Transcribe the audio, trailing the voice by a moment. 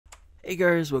Hey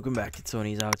guys, welcome back to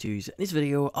Tony's How To's. In this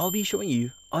video, I'll be showing you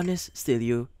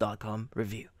HonestStelio.com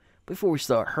review. Before we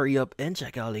start, hurry up and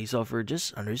check out the software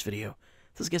just under this video.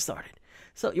 Let's get started.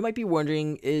 So you might be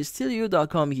wondering, is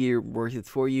Stelio.com here worth it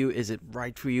for you? Is it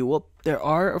right for you? Well, there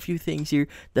are a few things here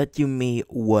that you may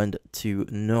want to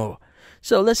know.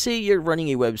 So let's say you're running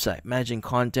a website, managing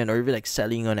content, or even like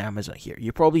selling on Amazon here.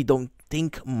 You probably don't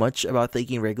think much about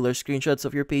taking regular screenshots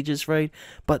of your pages, right?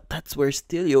 But that's where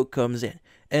Stelio comes in.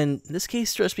 And in this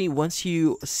case, trust me, once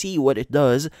you see what it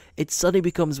does, it suddenly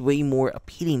becomes way more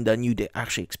appealing than you'd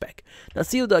actually expect. Now,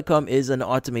 Stelio.com is an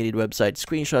automated website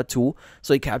screenshot tool,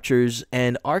 so it captures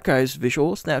and archives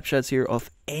visual snapshots here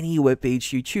of any web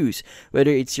page you choose,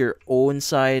 whether it's your own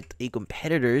site, a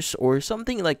competitor's, or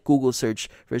something like Google search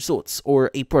results,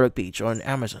 or a product page on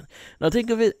Amazon. Now, think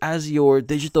of it as your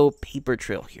digital paper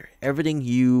trail here. Everything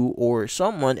you or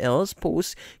someone else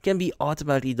posts can be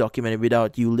automatically documented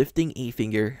without you lifting a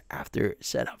finger after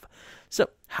setup. So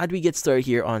how do we get started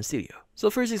here on Stelio? So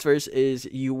first things first is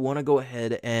you want to go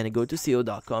ahead and go to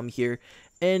Stelio.com here,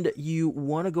 and you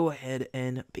want to go ahead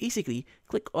and basically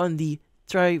click on the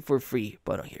try for free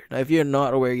button here. Now, if you're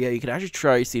not aware yet, you can actually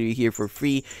try Stelio here for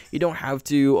free. You don't have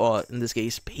to, in this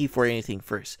case, pay for anything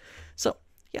first. So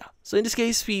yeah, so in this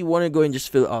case, we want to go and just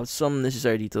fill out some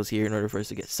necessary details here in order for us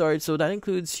to get started. So that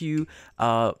includes you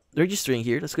registering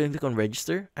here. Let's go and click on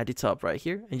register at the top right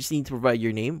here, and you just need to provide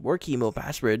your name, work email,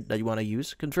 password that you want to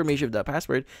use, confirmation of that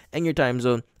password, and your time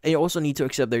zone. And you also need to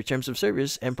accept their terms of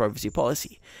service and privacy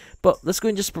policy. But let's go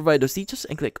and just provide those details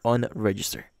and click on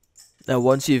register. Now,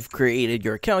 once you've created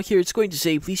your account here, it's going to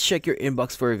say, please check your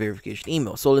inbox for a verification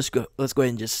email. So let's go ahead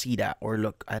and just see that or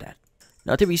look at that.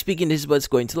 Now, typically speaking, this is what it's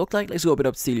going to look like. Let's go open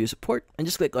up Stelio support and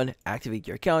just click on activate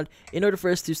your account in order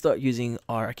for us to start using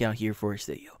our account here for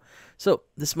Stelio. So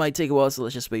this might take a while, so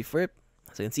let's just wait for it.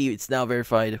 As you can see, it's now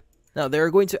verified. Now, they're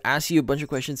going to ask you a bunch of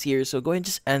questions here, so go ahead and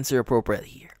just answer appropriately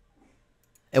here.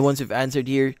 And once you've answered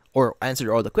here, or answered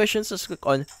all the questions, just click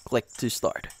on click to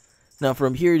start. Now,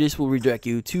 from here, this will redirect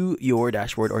you to your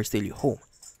dashboard or Stelio home.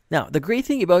 Now, the great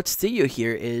thing about Stelio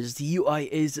here is the UI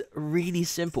is really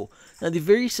simple. Now, the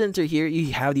very center here,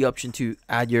 you have the option to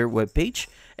add your web page.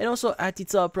 And also at the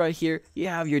top right here, you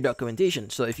have your documentation.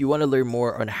 So if you want to learn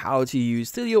more on how to use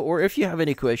Stelio, or if you have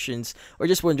any questions or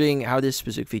just wondering how this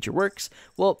specific feature works,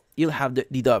 well, you'll have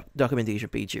the documentation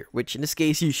page here, which in this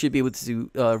case, you should be able to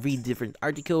read different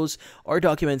articles or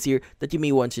documents here that you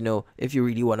may want to know if you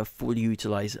really want to fully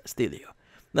utilize Stelio.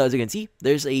 Now, as you can see,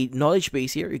 there's a knowledge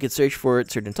base here. You can search for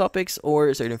certain topics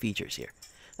or certain features here.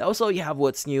 Now, also, you have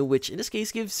what's new, which in this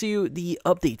case gives you the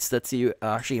updates that you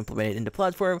actually implemented in the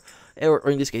platform, or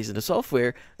in this case in the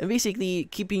software, and basically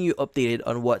keeping you updated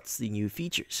on what's the new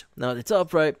features. Now, at the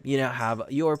top right, you now have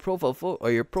your profile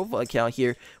or your profile account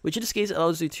here, which in this case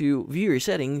allows you to view your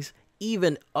settings,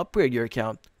 even upgrade your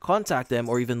account, contact them,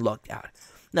 or even log out.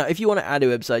 Now, if you want to add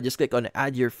a website, just click on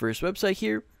add your first website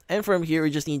here. And from here,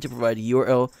 we just need to provide the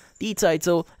URL, the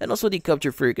title, and also the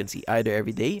capture frequency, either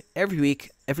every day, every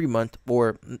week, every month,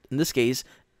 or in this case,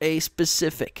 a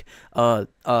specific, in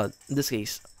this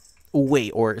case,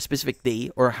 way or a specific day,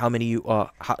 or how many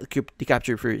the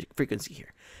capture frequency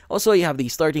here. Also, you have the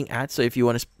starting at, so if you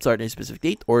want to start in a specific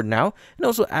date or now, and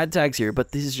also add tags here,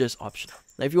 but this is just optional.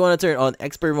 Now, if you want to turn on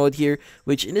expert mode here,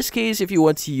 which in this case, if you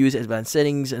want to use advanced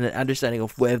settings and an understanding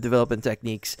of web development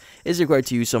techniques, is required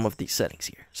to use some of these settings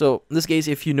here. So in this case,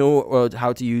 if you know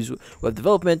how to use web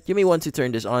development, you may want to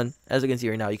turn this on. As you can see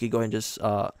right now, you can go and just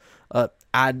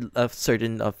add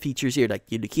certain features here, like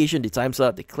the indication, the time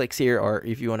slot, the clicks here, or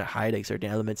if you want to hide like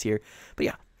certain elements here. But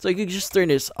yeah, so you can just turn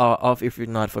this off if you're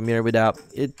not familiar with that.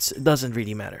 It doesn't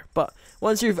really matter. But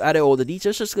once you've added all the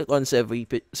details, just click on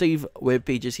save web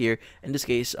pages here. In this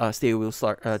case, Stelio will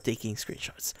start taking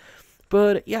screenshots.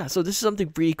 But yeah, so this is something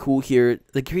pretty cool here.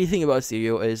 The great thing about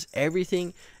Stelio is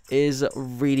everything is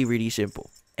really, really simple.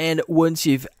 And once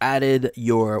you've added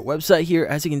your website here,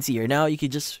 as you can see here now, you can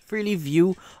just freely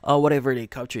view whatever they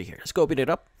capture here. Let's go open it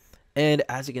up. And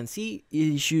as you can see,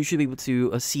 you should be able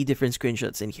to see different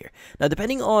screenshots in here. Now,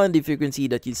 depending on the frequency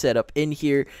that you set up in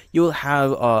here, you'll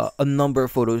have a number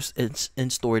of photos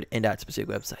stored in that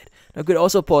specific website. Now, you could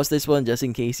also pause this one just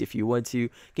in case if you want to. You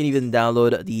can even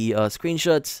download the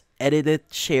screenshots, edit it,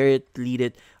 share it, delete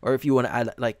it, or if you want to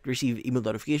add receive email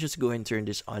notifications, go ahead and turn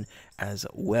this on as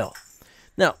well.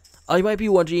 Now, you might be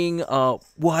wondering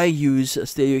why use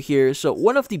Stelio here. So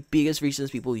one of the biggest reasons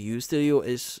people use Stelio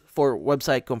is for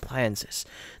website compliances.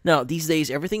 Now, these days,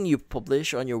 everything you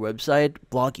publish on your website,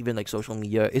 blog, even like social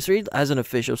media, is rated as an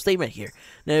official statement here.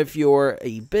 Now, if you're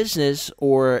a business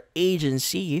or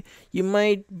agency, you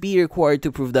might be required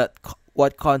to prove that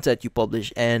what content you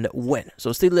publish and when.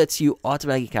 So still lets you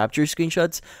automatically capture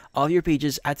screenshots of your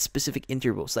pages at specific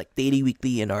intervals, like daily,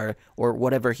 weekly, and hour, or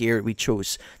whatever here we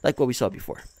chose, like what we saw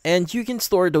before. And you can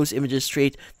store those images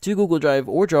straight to Google Drive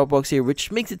or Dropbox here,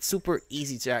 which makes it super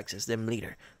easy to access them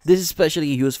later. This is especially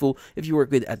useful if you work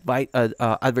with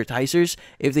advertisers.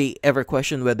 If they ever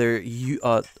question whether you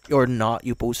or not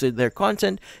you posted their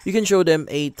content, you can show them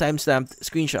a timestamped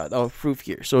screenshot of proof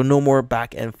here, so no more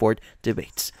back and forth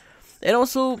debates. And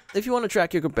also, if you want to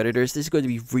track your competitors, this is going to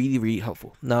be really, really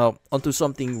helpful. Now, onto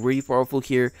something really powerful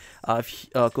here,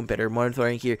 competitor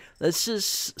monitoring here. Let's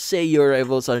just say your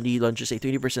rival suddenly launches a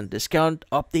 20% discount,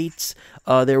 updates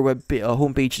their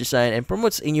homepage design, and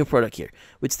promotes a new product here.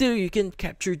 But still, you can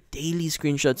capture daily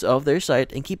screenshots of their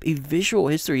site and keep a visual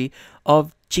history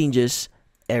of changes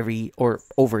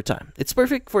over time. It's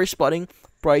perfect for spotting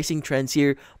pricing trends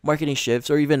here, marketing shifts,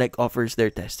 or even like offers they're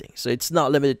testing. So it's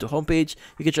not limited to homepage.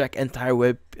 You can track entire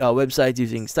websites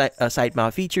using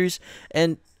sitemap features,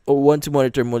 and want to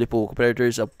monitor multiple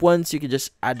competitors at once, you can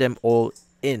just add them all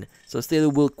in. So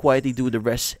Stelo will quietly do the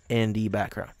rest in the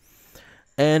background.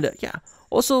 And yeah,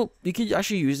 also you can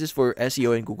actually use this for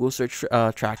SEO and Google search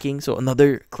tracking. So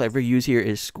another clever use here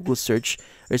is Google search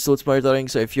results monitoring.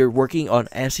 So if you're working on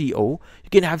SEO, you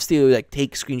can have Stelo like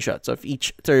take screenshots of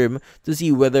each term to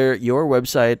see whether your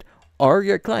website or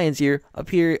your clients here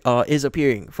is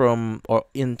appearing from or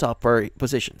in top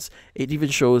positions. It even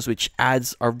shows which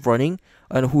ads are running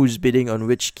and who's bidding on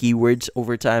which keywords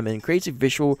over time, and creates a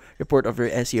visual report of your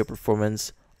SEO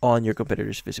performance on your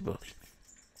competitors' visibility.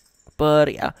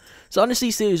 But yeah, so honestly,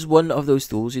 Stelo is one of those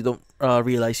tools you don't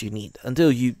realize you need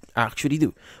until you actually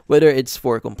do. Whether it's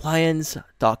for compliance,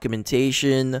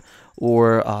 documentation,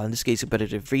 or in this case,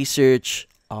 competitive research.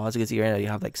 As you can see right now, you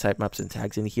have like sitemaps and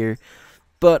tags in here.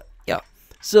 But yeah,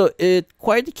 so it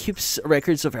quietly keeps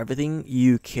records of everything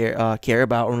you care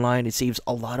about online. It saves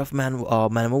a lot of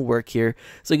manual work here.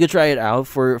 So you can try it out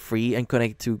for free and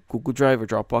connect to Google Drive or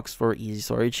Dropbox for easy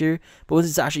storage here. But once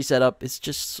it's actually set up, it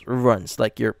just runs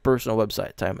like your personal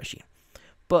website time machine.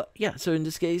 But yeah, so in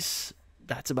this case,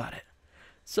 that's about it.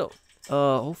 So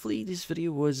hopefully this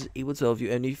video was able to help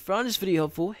you. And if you found this video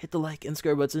helpful, hit the like and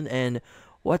subscribe button and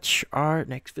watch our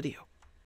next video.